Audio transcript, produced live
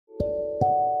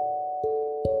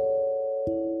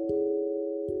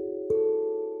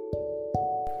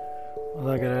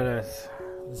Look at us.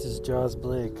 This is Jaws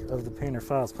Blake of the Painter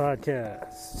Files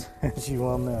podcast, as you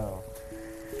all know.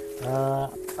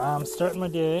 I'm starting my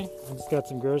day. I just got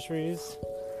some groceries,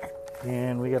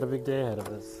 and we got a big day ahead of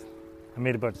us. I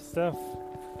made a bunch of stuff.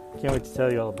 Can't wait to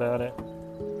tell you all about it.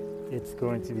 It's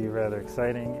going to be rather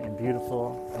exciting and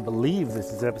beautiful. I believe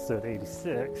this is episode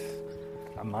 86.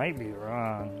 I might be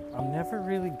wrong. I'm never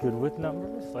really good with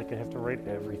numbers. Like, I have to write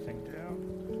everything down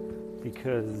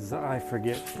because I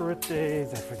forget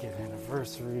birthdays, I forget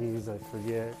anniversaries, I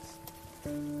forget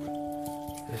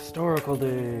historical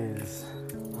days.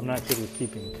 I'm not good with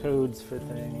keeping codes for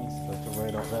things, so I have to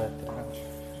write all that down.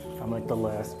 I'm like the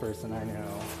last person I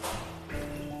know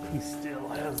who still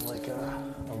has like a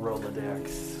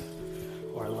Rolodex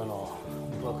or a little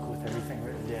book with everything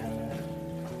written down in it.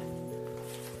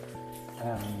 I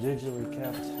have them digitally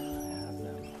kept, I have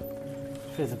them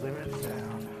physically written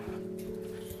down.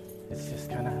 It's just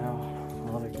kind of how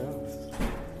all of it goes.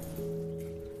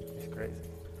 It's crazy.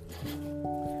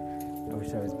 I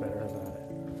wish I was better about it.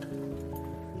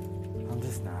 I'm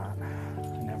just not.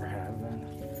 I never have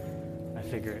been. I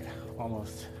figure it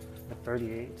almost at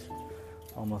 38,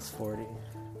 almost 40,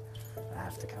 I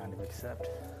have to kind of accept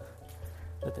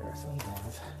that there are some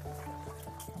things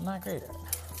I'm not great at.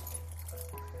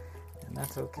 And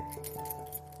that's okay.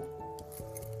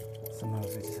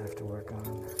 Sometimes we just have to work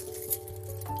on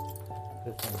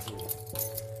the things we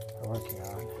are working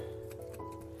on.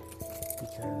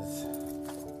 Because,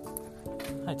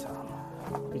 hi Tom,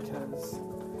 because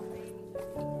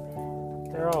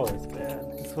they're always bad.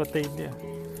 It's what they do.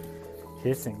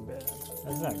 Hissing bad.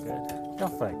 That's not good.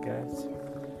 Don't fight, guys.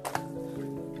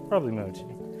 Probably Mochi.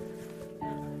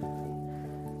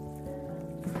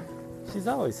 She's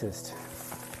always hissed.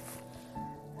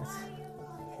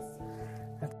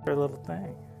 That's her little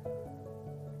thing.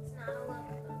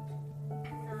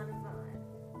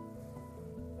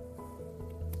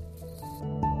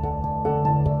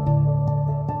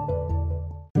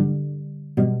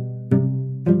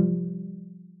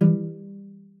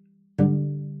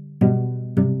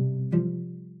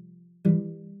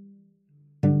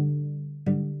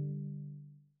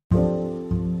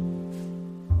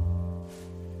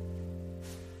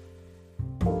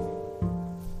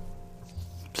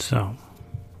 So,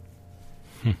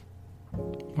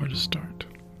 where to start?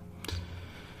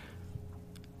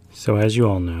 So, as you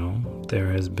all know,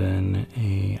 there has been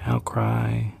an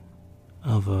outcry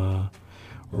of a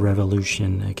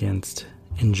revolution against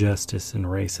injustice and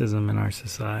racism in our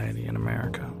society in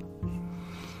America.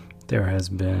 There has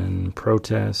been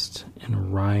protest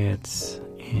and riots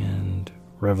and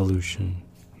revolution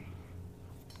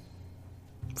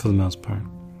for the most part.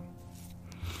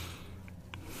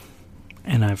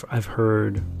 And I've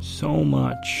heard so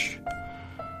much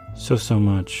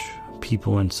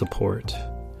people in support.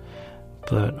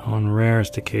 But on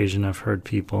rarest occasion, I've heard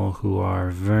people who are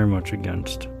very much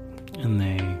against. And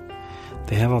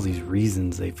they have all these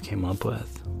reasons they've came up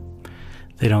with.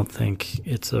 They don't think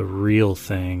it's a real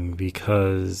thing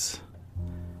because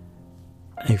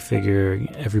they figure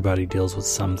everybody deals with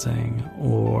something,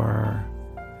 or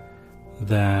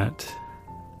that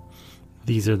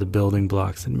these are the building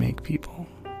blocks that make people.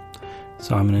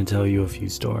 So I'm going to tell you a few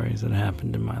stories that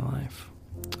happened in my life.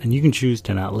 And you can choose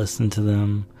to not listen to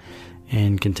them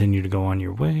and continue to go on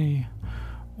your way,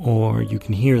 or you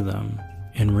can hear them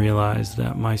and realize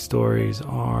that my stories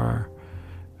are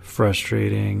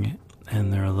frustrating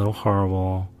and they're a little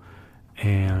horrible,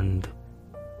 and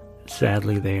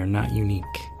sadly they are not unique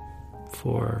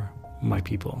for my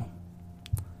people.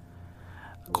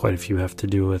 Quite a few have to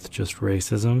do with just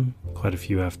racism. Quite a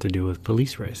few have to do with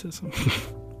police racism.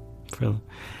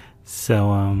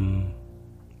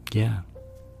 Yeah.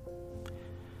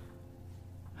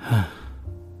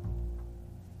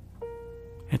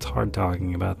 It's hard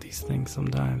talking about these things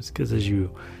sometimes, because as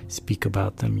you speak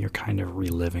about them, you're kind of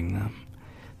reliving them.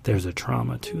 There's a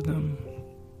trauma to them.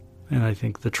 And I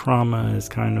think the trauma is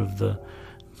kind of the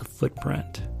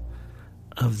footprint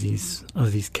of these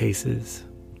cases.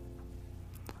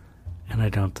 And I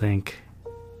don't think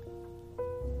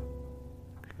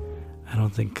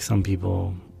some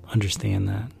people understand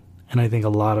that. And I think a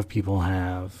lot of people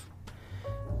have.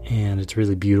 And it's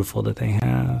really beautiful that they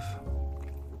have.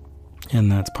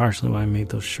 And that's partially why I made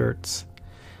those shirts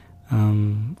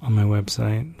on my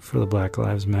website for the Black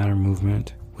Lives Matter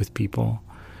movement with people.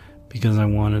 Because I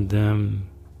wanted them,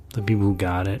 the people who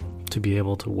got it, to be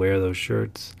able to wear those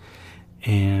shirts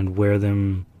and wear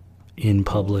them in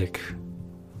public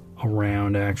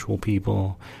around actual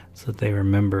people so that they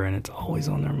remember, and it's always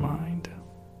on their mind.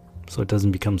 So it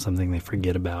doesn't become something they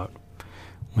forget about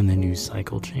when the news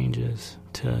cycle changes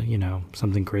to,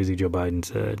 something crazy Joe Biden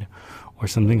said or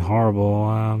something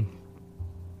horrible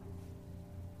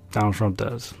Donald Trump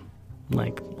does,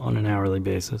 like on an hourly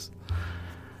basis.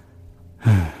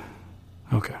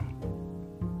 Okay.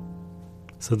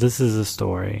 So this is a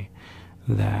story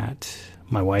that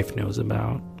my wife knows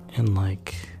about and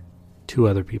like 2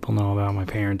 other people know about. My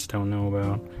parents don't know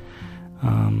about.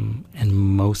 And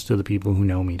most of the people who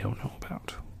know me don't know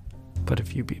about. But a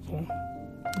few people,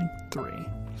 like 3.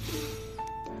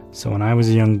 So when I was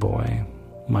a young boy,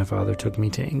 my father took me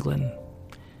to England.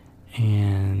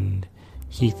 And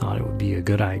he thought it would be a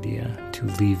good idea to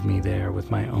leave me there with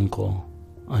my uncle,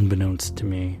 unbeknownst to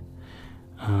me,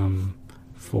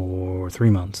 for 3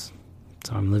 months.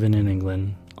 So I'm living in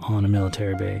England on a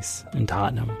military base in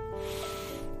Tottenham.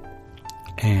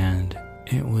 And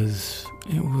it was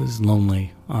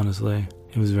lonely, honestly.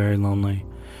 It was very lonely.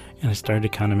 And I started to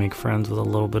kind of make friends with a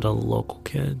little bit of local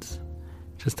kids.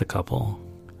 Just a couple.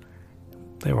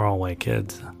 They were all white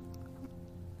kids.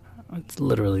 It's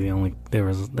literally the only... There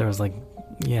was like...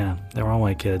 Yeah, they were all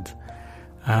white kids.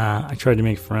 I tried to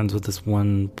make friends with this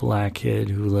one black kid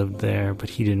who lived there, but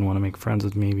he didn't want to make friends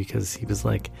with me because he was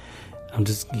like...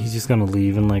 he's just gonna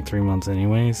leave in like 3 months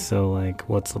anyway, so like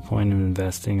what's the point of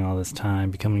investing all this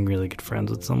time becoming really good friends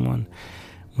with someone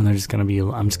when I'm just gonna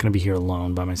be here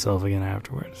alone by myself again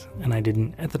afterwards. And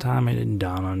at the time it didn't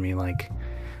dawn on me like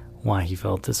why he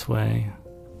felt this way.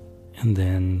 And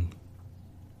then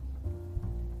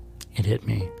it hit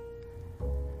me.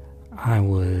 I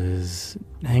was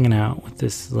hanging out with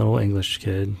this little English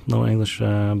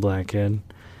black kid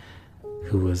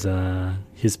who was,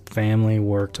 his family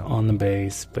worked on the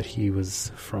base, but he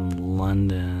was from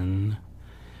London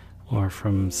or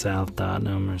from South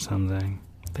Tottenham or something.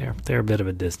 They're a bit of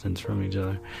a distance from each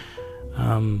other.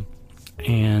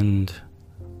 And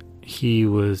he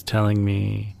was telling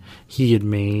me he had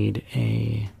made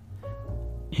a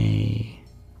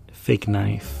fake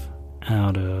knife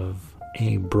out of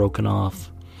a broken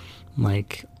off,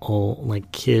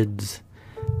 kids'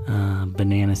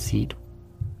 banana seat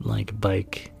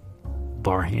bike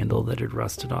bar handle that had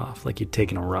rusted off. Like you'd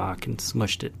taken a rock and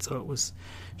smushed it so it was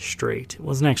straight. It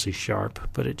wasn't actually sharp,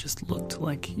 but it just looked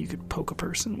like you could poke a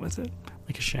person with it,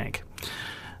 like a shank.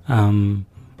 And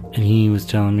he was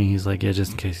telling me, he's like, yeah,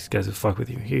 just in case these guys would fuck with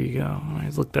you, here you go. And I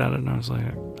looked at it and I was like,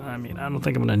 I don't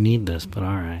think I'm gonna need this, but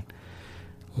alright.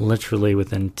 Literally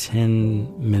within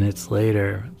 10 minutes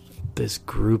later, this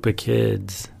group of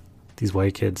kids, these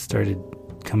white kids, started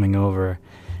coming over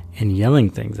and yelling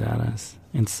things at us.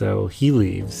 And so he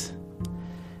leaves,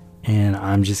 and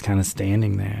I'm just kind of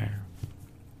standing there.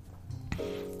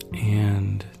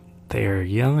 And they're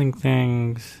yelling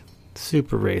things,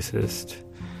 super racist,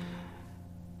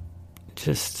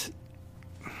 just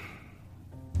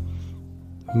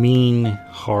mean,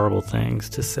 horrible things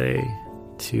to say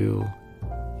to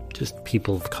just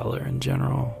people of color in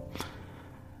general.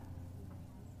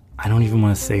 I don't even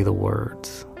want to say the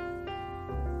words.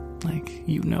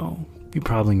 You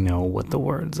probably know what the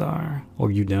words are,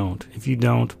 or you don't. If you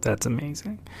don't, that's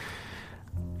amazing.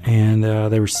 And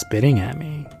they were spitting at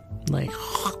me, the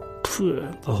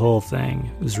whole thing.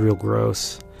 It was real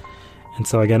gross. And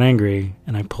so I got angry,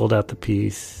 and I pulled out the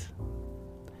piece,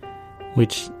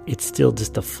 which it's still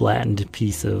just a flattened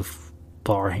piece of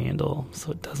bar handle,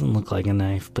 so it doesn't look like a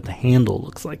knife, but the handle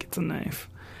looks like it's a knife.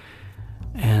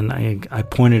 And I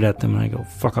pointed at them, and I go,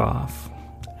 fuck off.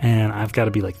 And I've got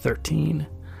to be 13.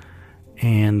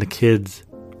 And the kids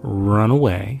run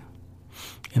away,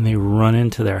 and they run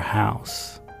into their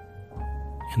house,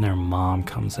 and their mom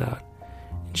comes out,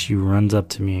 and she runs up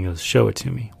to me and goes, show it to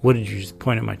me. What did you just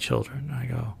point at my children? And I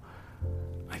go,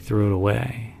 I threw it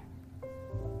away.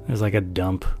 There's a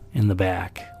dump in the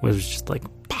back where there's just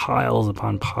piles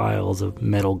upon piles of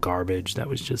metal garbage that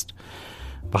was just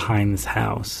behind this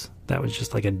house. That was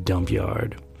just a dump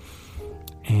yard.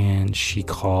 And she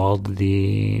called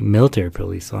the military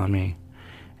police on me.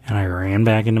 And I ran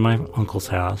back into my uncle's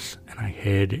house, and I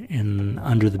hid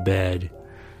under the bed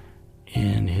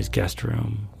in his guest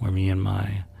room where me and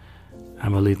my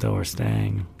abuelito were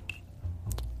staying.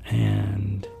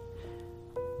 And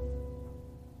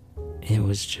it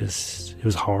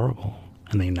was horrible.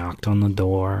 And they knocked on the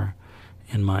door,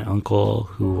 and my uncle,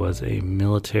 who was a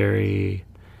military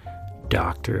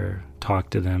doctor,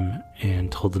 talked to them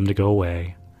and told them to go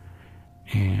away.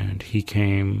 And he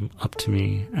came up to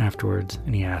me afterwards,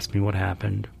 and he asked me what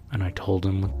happened, and I told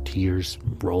him with tears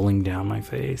rolling down my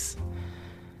face.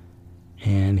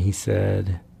 And he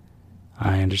said,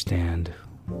 I understand.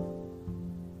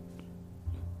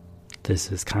 This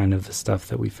is kind of the stuff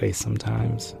that we face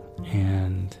sometimes,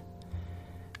 and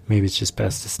maybe it's just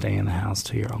best to stay in the house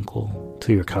till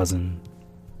your cousin,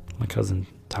 my cousin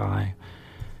Ty,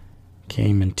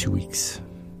 came in 2 weeks.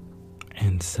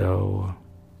 And so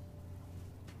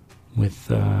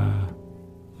with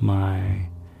my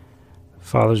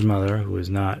father's mother, who is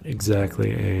not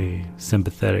exactly a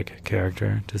sympathetic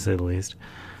character, to say the least,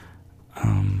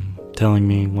 telling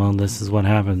me, well, this is what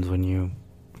happens when you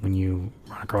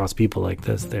run across people like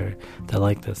this. They're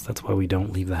like this. That's why we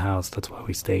don't leave the house. That's why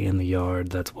we stay in the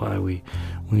yard. That's why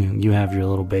you have your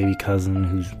little baby cousin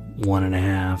who's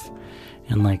 1.5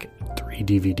 and like 3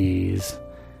 DVDs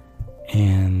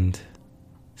and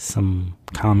some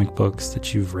comic books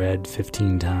that you've read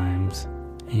 15 times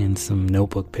and some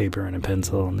notebook paper and a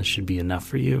pencil, and this should be enough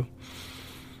for you.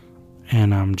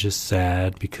 And I'm just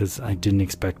sad because I didn't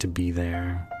expect to be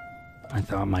there. I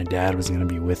thought my dad was going to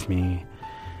be with me,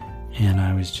 and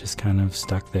I was just kind of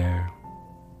stuck there.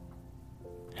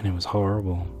 And it was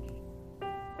horrible.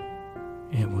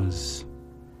 It was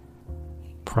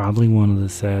probably one of the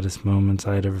saddest moments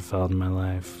I'd ever felt in my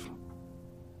life.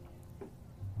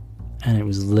 And it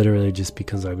was literally just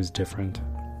because I was different.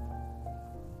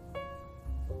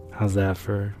 How's that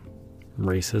for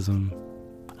racism?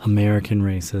 American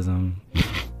racism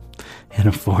in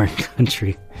a foreign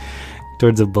country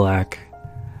towards a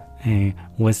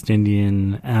West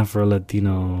Indian,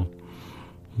 Afro-Latino,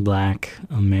 black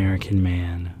American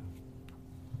man.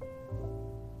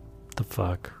 The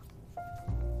fuck?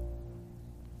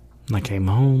 And I came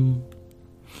home,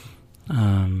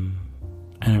 and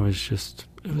it was just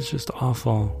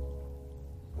awful.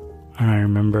 And I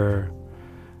remember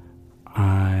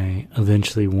I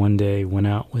eventually one day went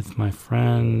out with my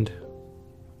friend,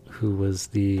 who was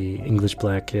the English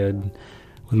black kid,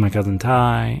 with my cousin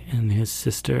Ty and his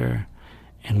sister,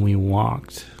 and we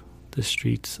walked the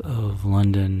streets of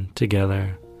London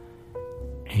together.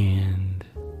 And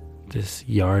this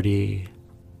yardie,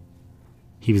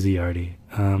 he was a yardie,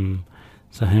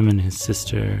 so him and his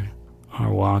sister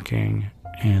are walking,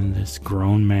 and this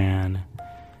grown man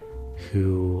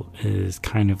who is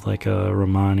kind of like a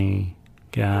Romani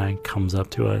guy comes up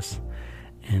to us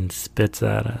and spits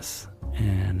at us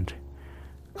and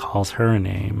calls her a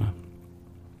name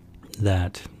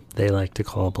that they like to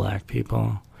call black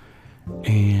people.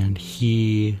 And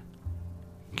he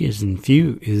is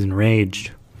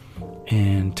enraged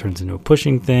and turns into a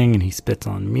pushing thing, and he spits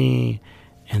on me,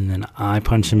 and then I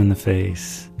punch him in the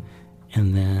face.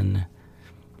 And then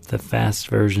the fast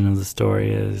version of the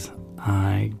story is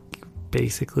I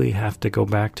basically have to go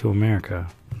back to America.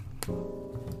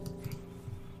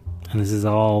 And this is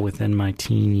all within my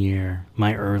teen year,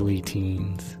 my early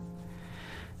teens.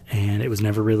 And it was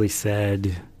never really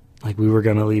said, like, we were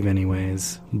going to leave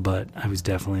anyways, but I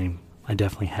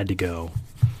definitely had to go.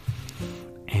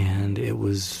 And it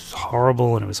was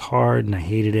horrible, and it was hard, and I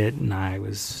hated it, and I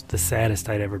was the saddest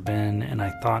I'd ever been, and I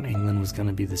thought England was going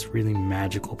to be this really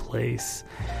magical place.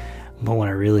 But when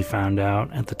I really found out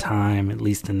at the time, at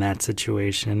least in that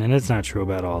situation, and it's not true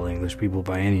about all English people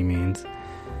by any means,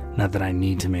 not that I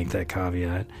need to make that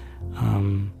caveat,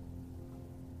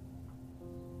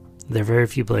 there are very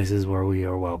few places where we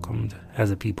are welcomed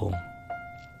as a people.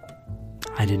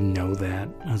 I didn't know that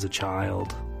as a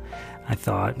child. I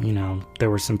thought, there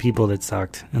were some people that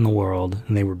sucked in the world,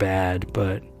 and they were bad,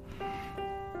 but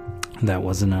that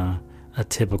wasn't a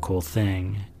typical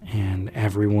thing. And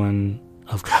everyone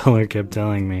of color kept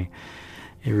telling me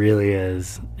it really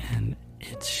is, and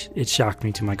it shocked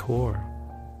me to my core.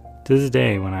 To this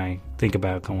day, when I think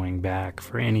about going back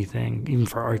for anything, even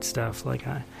for art stuff, like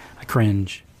I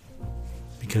cringe,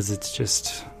 because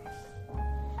it's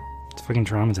fucking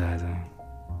traumatizing.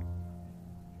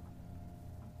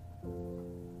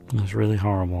 It was really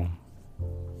horrible.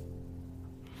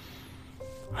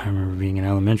 I remember being in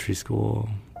elementary school,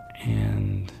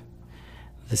 and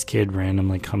this kid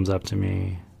randomly comes up to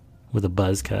me with a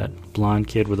buzz cut, blonde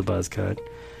kid with a buzz cut,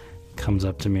 comes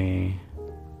up to me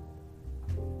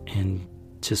and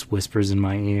just whispers in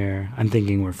my ear. I'm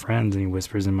thinking we're friends, and he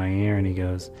whispers in my ear, and he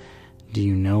goes, "Do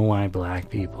you know why black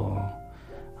people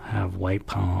have white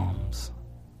palms?"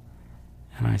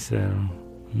 And I said,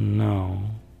 "No."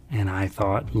 And I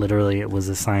thought literally it was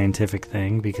a scientific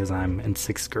thing, because I'm in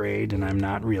 6th grade and I'm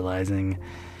not realizing,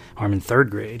 or I'm in 3rd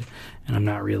grade and I'm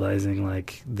not realizing,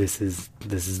 like, this is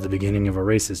the beginning of a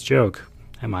racist joke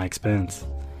at my expense.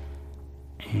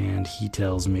 And he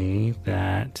tells me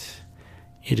that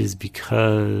it is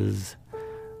because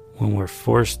when we're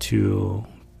forced to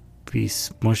be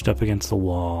smushed up against the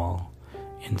wall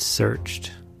and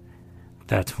searched,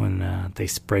 that's when they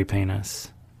spray paint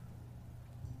us.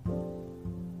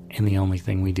 And the only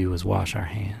thing we do is wash our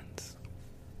hands.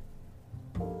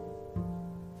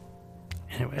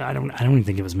 Anyway, I don't even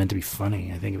think it was meant to be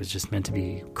funny. I think it was just meant to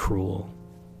be cruel.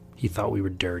 He thought we were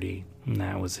dirty, and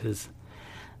that was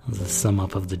the sum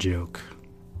up of the joke.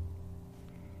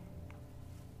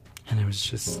 And it was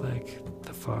just like,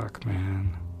 the fuck,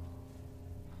 man.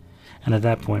 And at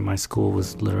that point, my school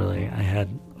was literally, I had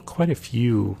quite a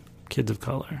few kids of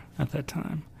color at that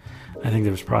time. I think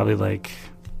there was probably like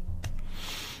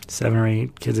 7 or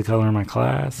 8 kids of color in my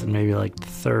class, and maybe like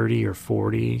 30 or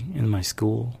 40 in my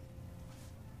school.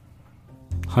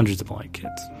 Hundreds of white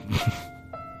kids.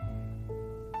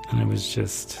 And it was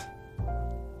just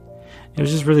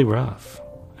really rough.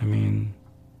 I mean,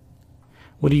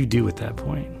 what do you do at that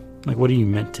point? Like, what are you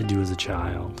meant to do as a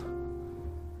child?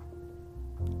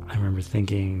 I remember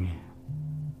thinking,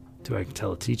 do I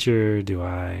tell a teacher?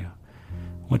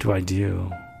 What do I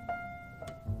do?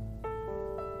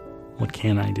 What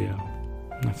can I do?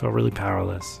 And I felt really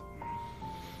powerless.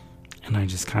 And I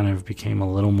just kind of became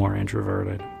a little more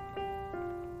introverted.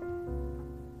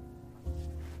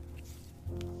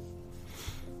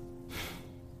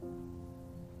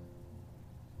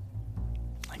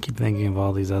 I keep thinking of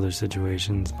all these other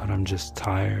situations, but I'm just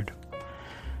tired.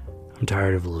 I'm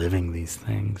tired of living these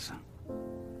things.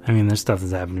 I mean, there's stuff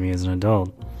that's happened to me as an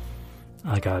adult.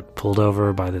 I got pulled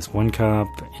over by this one cop,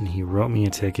 and he wrote me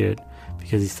a ticket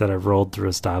because he said I rolled through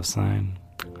a stop sign.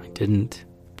 I didn't,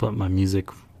 but I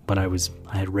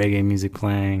had reggae music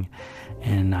playing,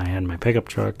 and I had my pickup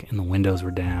truck, and the windows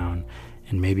were down,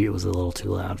 and maybe it was a little too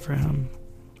loud for him.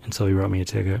 And so he wrote me a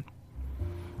ticket.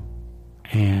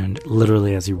 And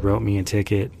literally as he wrote me a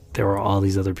ticket, there were all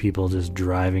these other people just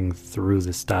driving through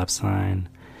the stop sign,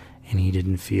 and he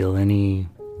didn't feel any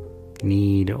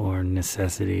need or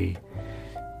necessity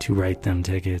to write them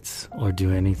tickets or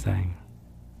do anything.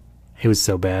 It was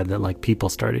so bad that like people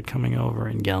started coming over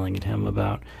and yelling at him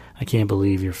about, I can't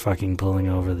believe you're fucking pulling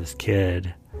over this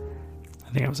kid.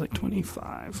 I think I was like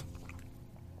 25.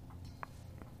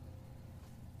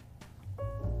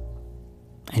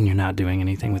 And you're not doing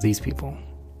anything with these people.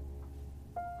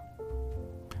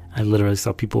 I literally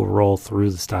saw people roll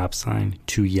through the stop sign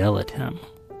to yell at him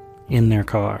in their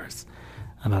cars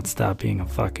about stop being a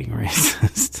fucking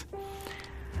racist.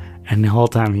 And the whole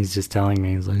time he's just telling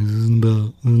me, he's like,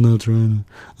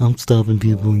 I'm stopping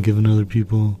people and giving other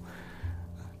people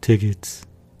tickets.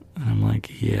 And I'm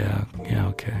like, yeah,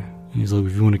 okay. And he's like,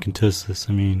 if you want to contest this,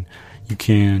 I mean, you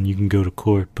can go to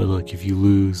court, but like if you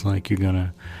lose, like you're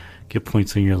gonna get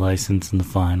points on your license and the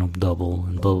fine will double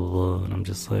and blah, blah, blah. And I'm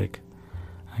just like,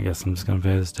 I guess I'm just gonna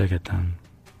pay this ticket then.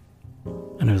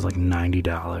 And it was like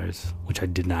 $90, which I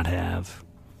did not have.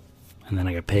 And then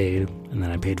I got paid, and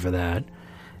then I paid for that.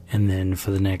 And then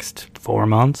for the next 4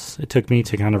 months, it took me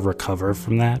to kind of recover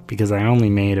from that because I only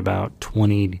made about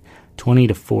 $20 to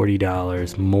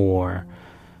 $40 more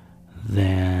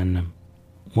than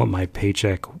what my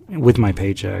paycheck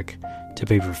to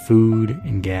pay for food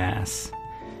and gas.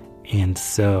 And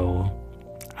so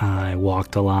I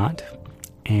walked a lot,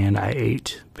 and I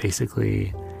ate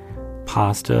basically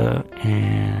pasta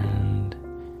and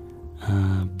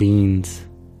beans,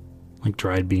 like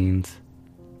dried beans,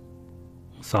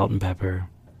 salt and pepper,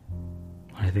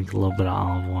 I think a little bit of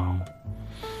olive oil.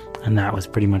 And that was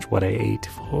pretty much what I ate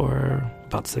for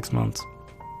about 6 months.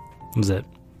 That was it.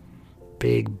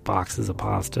 Big boxes of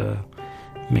pasta,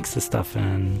 mix the stuff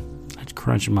in, I'd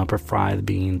crunch them up or fry the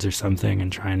beans or something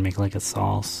and try and make like a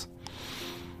sauce.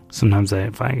 Sometimes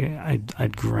I'd find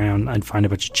a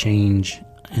bunch of change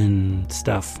and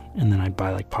stuff, and then I'd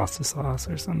buy like pasta sauce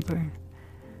or something.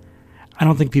 I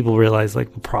don't think people realize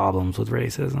like the problems with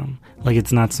racism. Like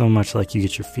it's not so much like you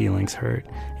get your feelings hurt.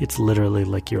 It's literally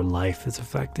like your life is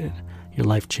affected. Your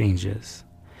life changes.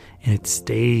 And it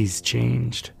stays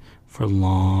changed for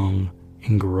long,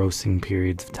 engrossing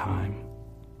periods of time.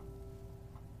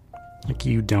 Like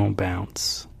you don't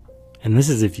bounce. And this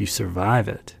is if you survive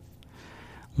it.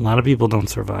 A lot of people don't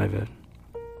survive it.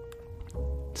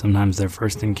 Sometimes their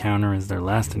first encounter is their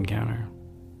last encounter.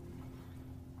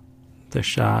 They're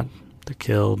shot. They're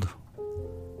killed.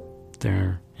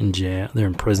 They're in jail. They're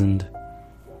imprisoned.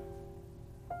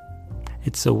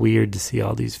 It's so weird to see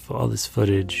all this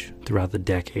footage throughout the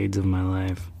decades of my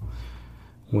life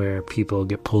where people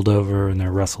get pulled over and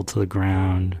they're wrestled to the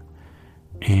ground,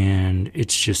 and it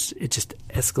just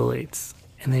escalates,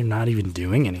 and they're not even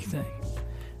doing anything.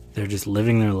 They're just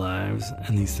living their lives,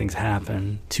 and these things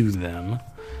happen to them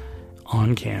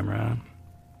on camera,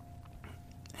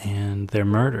 and they're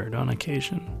murdered on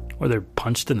occasion, or they're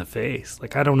punched in the face.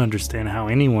 Like, I don't understand how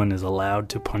anyone is allowed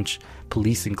to punch,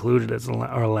 police included,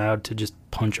 are allowed to just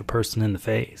punch a person in the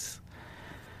face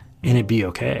and it be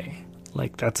okay.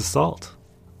 Like, that's assault.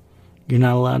 You're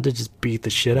not allowed to just beat the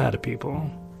shit out of people.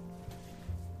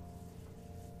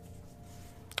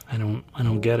 I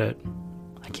don't get it.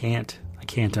 I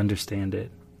can't understand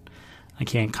it. I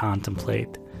can't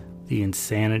contemplate the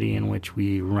insanity in which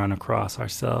we run across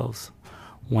ourselves,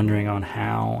 wondering on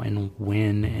how and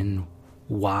when and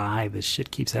why this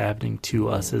shit keeps happening to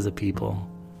us as a people.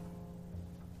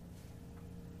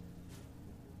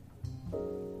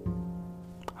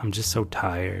 I'm just so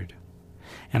tired.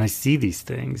 And I see these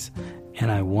things, and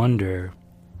I wonder,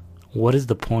 what is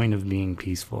the point of being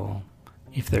peaceful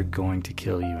if they're going to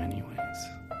kill you anyways?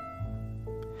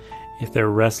 If they're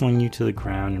wrestling you to the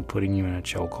ground and putting you in a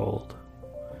chokehold,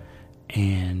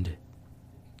 and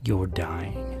you're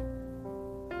dying,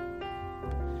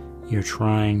 you're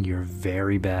trying your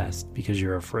very best because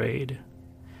you're afraid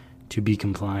to be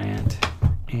compliant,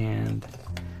 and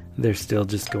they're still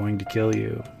just going to kill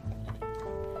you.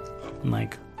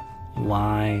 Like,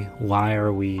 why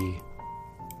are we,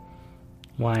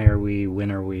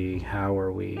 when are we, how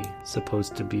are we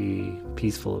supposed to be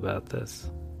peaceful about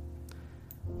this?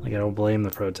 Like, I don't blame the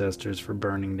protesters for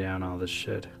burning down all this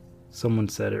shit. Someone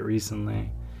said it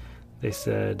recently. They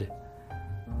said,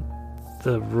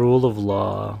 the rule of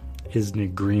law is an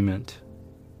agreement.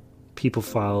 People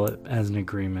follow it as an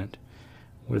agreement,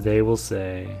 where they will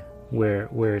say, where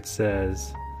it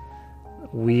says,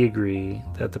 we agree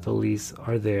that the police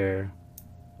are there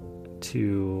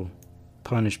to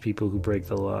punish people who break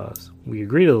the laws. We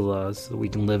agree to the laws so we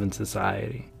can live in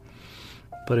society.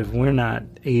 But if we're not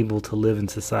able to live in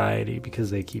society because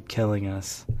they keep killing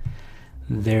us,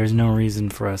 there's no reason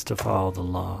for us to follow the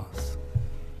laws.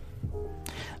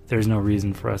 There's no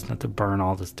reason for us not to burn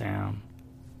all this down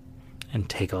and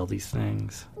take all these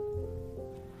things.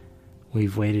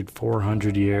 We've waited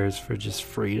 400 years for just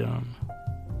freedom.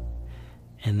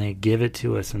 And they give it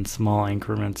to us in small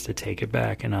increments to take it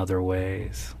back in other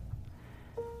ways.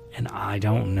 And I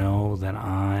don't know that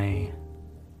I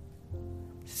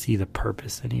see the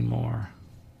purpose anymore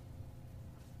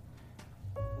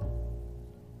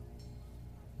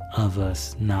of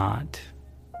us not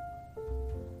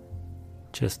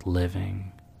just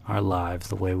living our lives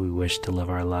the way we wish to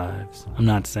live our lives. I'm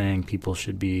not saying people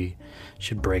should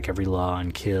break every law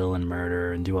and kill and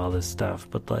murder and do all this stuff,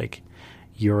 but like,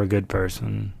 you're a good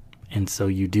person, and so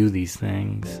you do these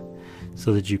things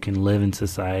so that you can live in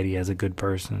society as a good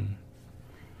person.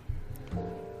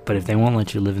 But if they won't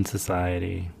let you live in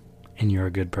society and you're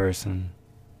a good person,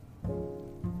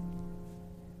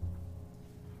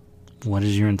 what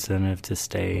is your incentive to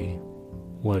stay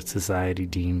what society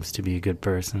deems to be a good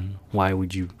person? Why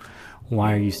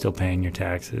are you still paying your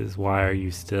taxes? Why are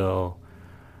you still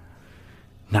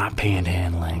not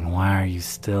panhandling? Why are you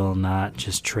still not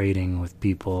just trading with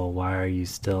people? Why are you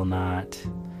still not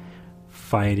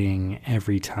fighting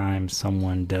every time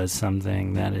someone does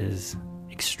something that is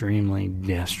extremely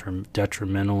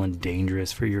detrimental and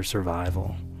dangerous for your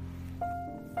survival?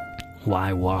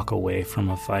 Why walk away from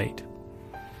a fight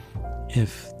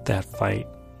if that fight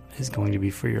is going to be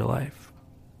for your life?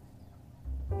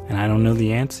 And I don't know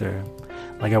the answer.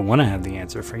 Like, I want to have the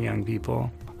answer for young people.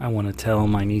 I want to tell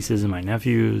my nieces and my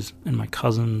nephews and my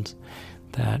cousins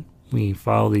that we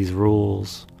follow these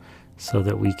rules so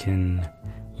that we can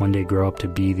one day grow up to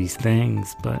be these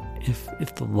things. But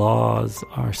if the laws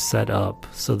are set up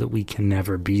so that we can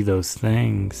never be those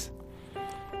things,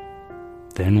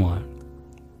 then what?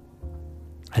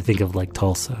 I think of like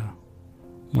Tulsa,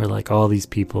 where like all these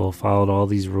people followed all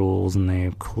these rules,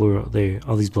 and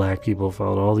all these black people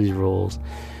followed all these rules,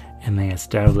 and they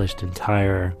established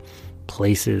entire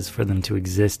places for them to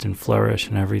exist and flourish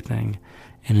and everything.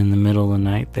 And in the middle of the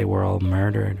night, they were all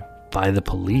murdered by the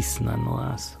police,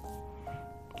 nonetheless,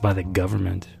 by the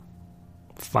government,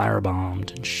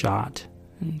 firebombed and shot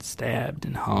and stabbed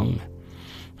and hung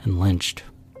and lynched.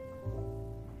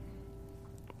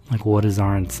 Like, what is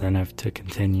our incentive to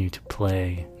continue to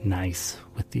play nice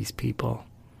with these people?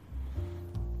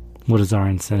 What is our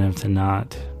incentive to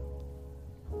not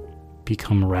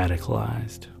become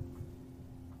radicalized?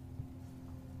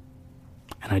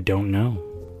 And I don't know.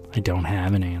 I don't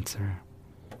have an answer.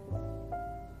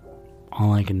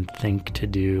 All I can think to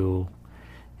do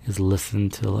is listen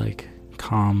to like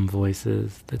calm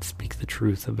voices that speak the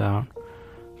truth about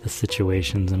the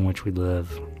situations in which we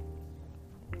live.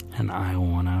 And I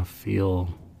want to feel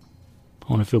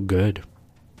good.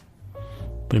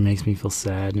 But it makes me feel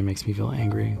sad and it makes me feel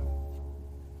angry.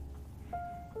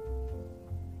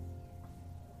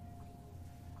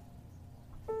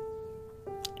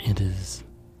 It is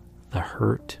the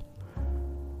hurt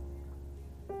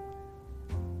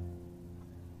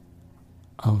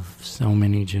of so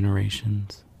many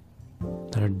generations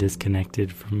that that are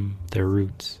disconnected from their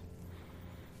roots.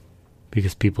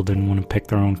 Because people didn't want to pick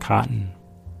their own cotton,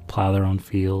 plow their own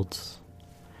fields,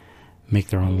 make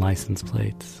their own license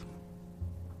plates.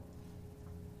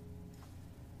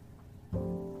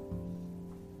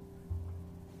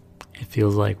 It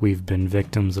feels like we've been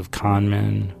victims of con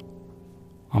men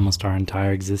almost our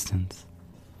entire existence.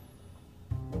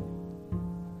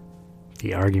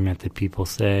 The argument that people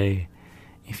say,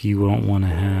 if you don't want to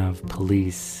have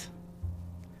police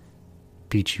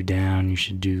beat you down, you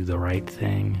should do the right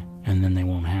thing, and then they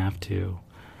won't have to,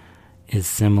 is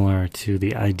similar to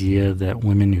the idea that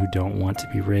women who don't want to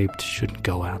be raped shouldn't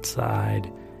go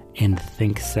outside and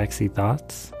think sexy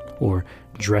thoughts, or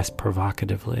dress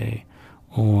provocatively,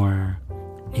 or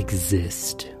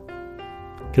exist.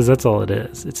 Because that's all it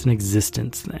is. It's an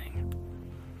existence thing.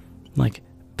 Like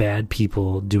bad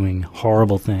people doing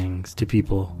horrible things to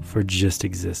people for just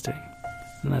existing.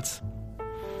 And that's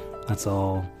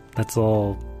all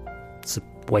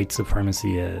white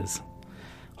supremacy is.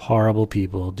 Horrible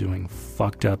people doing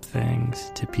fucked up things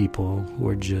to people who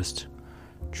are just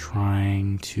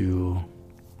trying to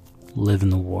live in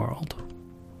the world.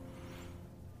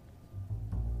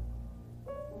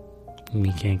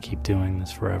 We can't keep doing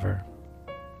this forever.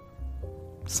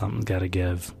 Something's got to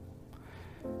give.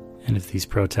 And if these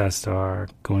protests are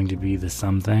going to be the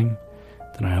something,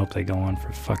 then I hope they go on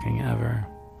for fucking ever.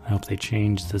 I hope they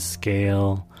change the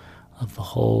scale of the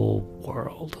whole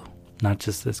world. Not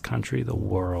just this country, the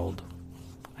world.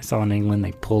 I saw in England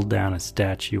they pulled down a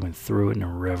statue and threw it in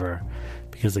a river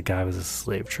because the guy was a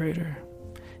slave trader.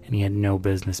 And he had no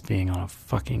business being on a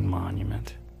fucking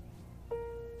monument.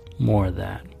 More of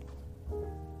that.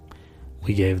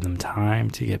 We gave them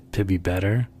time to be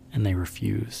better, and they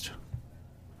refused.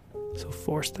 So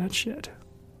force that shit.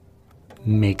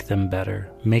 Make them better.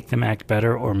 Make them act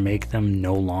better, or make them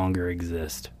no longer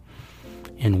exist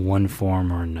in one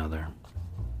form or another.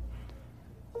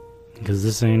 Because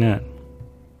this ain't it.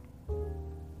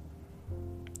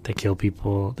 They kill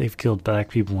people. They've killed black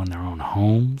people in their own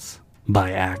homes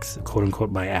by quote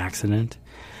unquote by accident.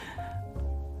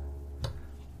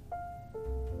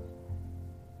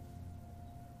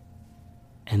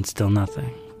 And still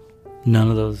nothing. None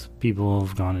of those people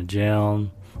have gone to jail.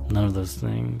 None of those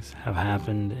things have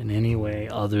happened in any way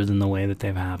other than the way that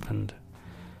they've happened.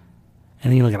 And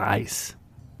then you look at ICE,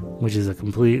 which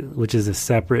is a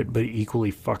separate but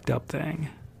equally fucked up thing,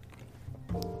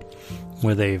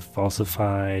 where they've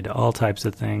falsified all types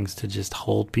of things to just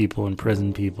hold people,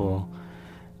 imprison people,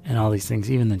 and all these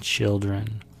things, even the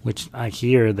children, which I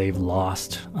hear they've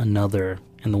lost another,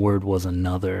 and the word was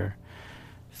another,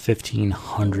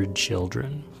 1,500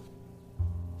 children.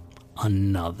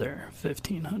 Another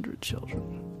 1,500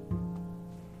 children.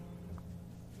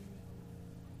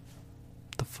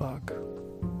 The fuck?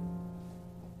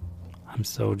 I'm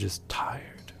so just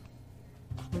tired.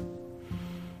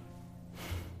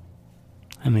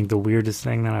 I think the weirdest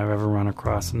thing that I've ever run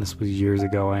across, and this was years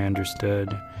ago I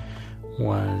understood,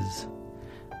 was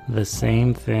the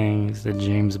same things that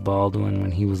James Baldwin,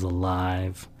 when he was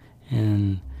alive,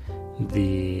 in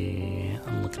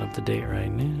I'm looking up the date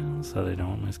right now so they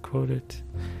don't misquote it,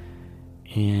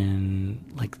 in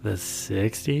like the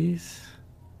 60s,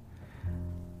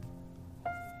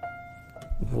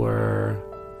 were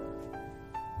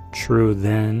true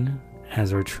then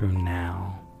as are true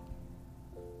now.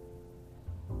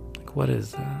 Like, what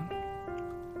is that?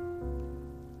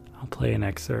 I'll play an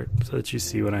excerpt so that you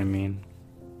see what I mean.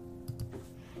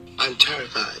 I'm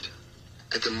terrified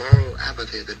at the moral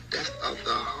apathy, the death of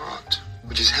the heart,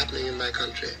 which is happening in my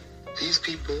country. These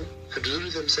people have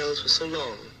deluded themselves for so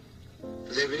long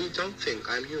that they really don't think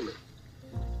I'm human.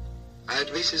 I had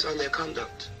basis on their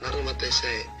conduct, not on what they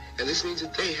say. And this means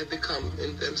that they have become,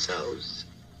 in themselves,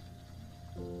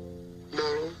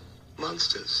 moral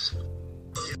monsters.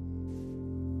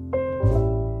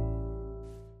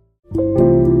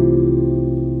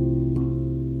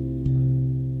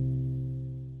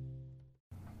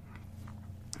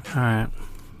 Alright,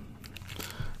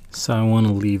 so I want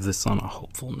to leave this on a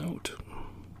hopeful note.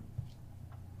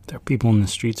 There are people in the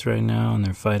streets right now, and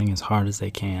they're fighting as hard as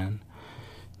they can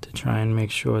to try and make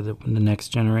sure that when the next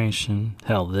generation,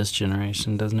 hell, this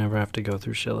generation, doesn't ever have to go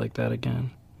through shit like that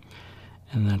again.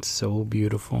 And that's so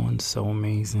beautiful and so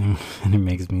amazing, and it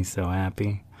makes me so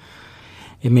happy.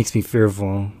 It makes me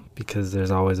fearful, because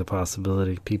there's always a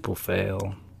possibility people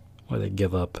fail, or they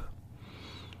give up.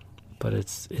 But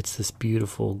it's this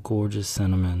beautiful, gorgeous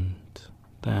sentiment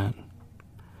that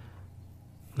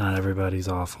not everybody's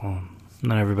awful,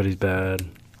 not everybody's bad.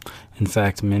 In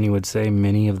fact, many would say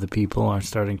many of the people are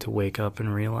starting to wake up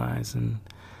and realize and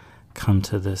come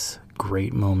to this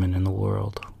great moment in the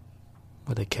world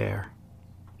where they care.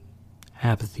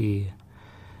 Apathy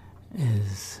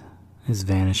is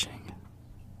vanishing.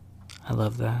 I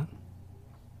love that.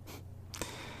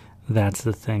 That's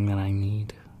the thing that I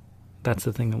need. That's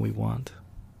the thing that we want.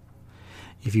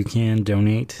 If you can,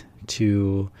 donate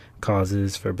to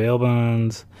causes for bail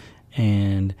bonds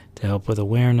and to help with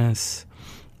awareness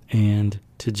and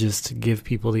to just give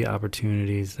people the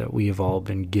opportunities that we have all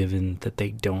been given that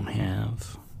they don't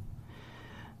have.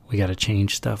 We got to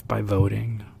change stuff by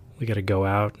voting. We got to go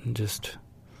out and just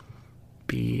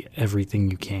be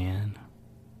everything you can.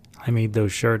 I made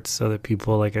those shirts so that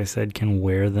people, like I said, can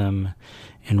wear them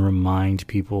and remind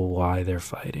people why they're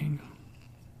fighting.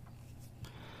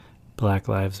 Black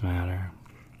Lives Matter.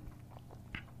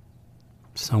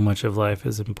 So much of life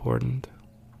is important.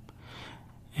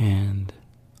 And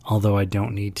although I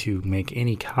don't need to make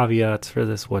any caveats for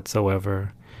this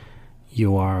whatsoever,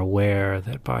 you are aware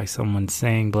that by someone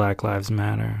saying Black Lives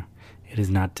Matter, it is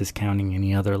not discounting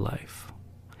any other life.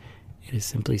 It is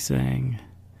simply saying,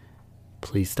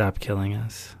 please stop killing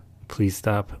us. Please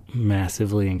stop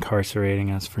massively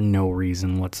incarcerating us for no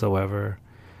reason whatsoever.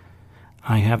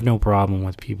 I have no problem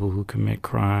with people who commit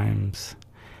crimes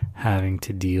having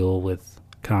to deal with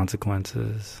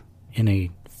consequences in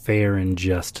a fair and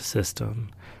just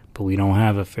system. But we don't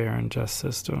have a fair and just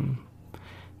system,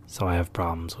 so I have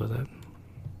problems with it.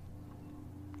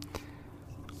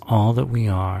 All that we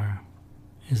are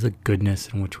is the goodness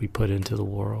in which we put into the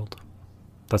world.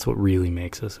 That's what really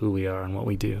makes us who we are and what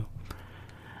we do.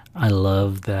 I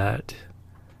love that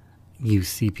you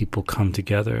see people come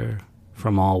together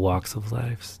from all walks of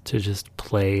life to just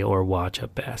play or watch a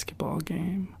basketball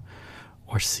game,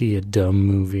 or see a dumb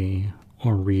movie,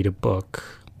 or read a book,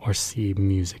 or see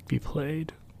music be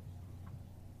played.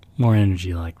 More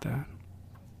energy like that.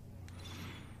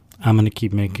 I'm going to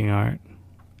keep making art,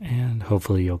 and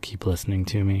hopefully you'll keep listening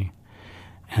to me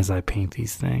as I paint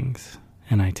these things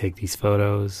and I take these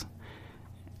photos,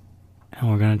 and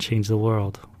we're going to change the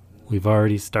world. We've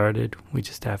already started. We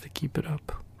just have to keep it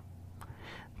up.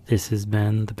 This has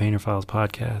been the Painter Files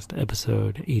Podcast,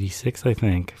 episode 86, I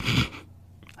think.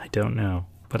 I don't know,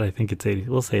 but I think it's 80.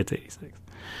 We'll say it's 86.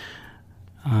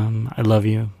 I love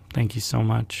you. Thank you so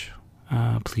much.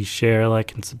 Please share,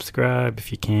 like, and subscribe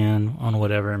if you can on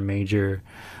whatever major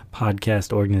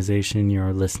podcast organization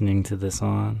you're listening to this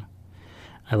on.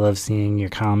 I love seeing your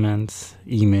comments,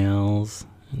 emails,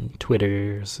 and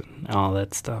Twitters, and all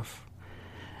that stuff.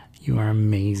 You are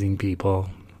amazing people.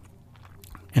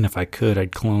 And if I could,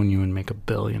 I'd clone you and make 1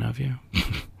 billion of you.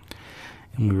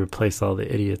 And we replace all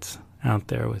the idiots out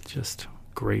there with just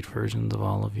great versions of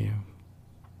all of you.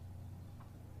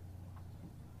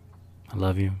 I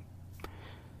love you.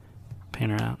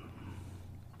 Painter out.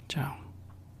 Ciao.